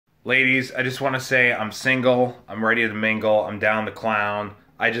Ladies, I just want to say I'm single. I'm ready to mingle. I'm down to clown.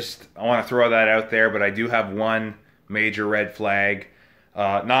 I want to throw that out there, but I do have one major red flag.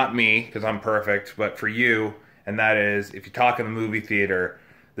 Not me, because I'm perfect, but for you, and that is if you talk in the movie theater,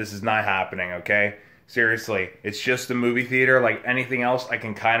 this is not happening, okay? Seriously, it's just a movie theater. Like anything else, I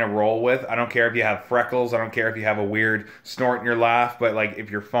can kind of roll with. I don't care if you have freckles. I don't care if you have a weird snort in your laugh. But like, if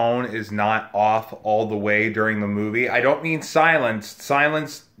your phone is not off all the way during the movie, I don't mean silenced.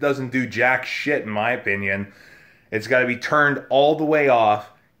 Silence doesn't do jack shit, in my opinion. It's got to be turned all the way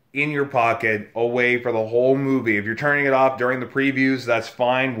off in your pocket, away for the whole movie. If you're turning it off during the previews, that's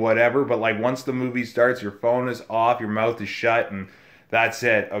fine, whatever. But like, once the movie starts, your phone is off, your mouth is shut, and that's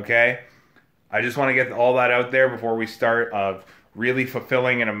it. Okay. I just want to get all that out there before we start really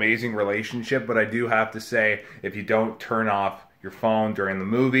fulfilling an amazing relationship. But I do have to say, if you don't turn off your phone during the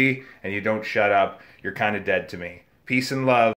movie and you don't shut up, you're kind of dead to me. Peace and love.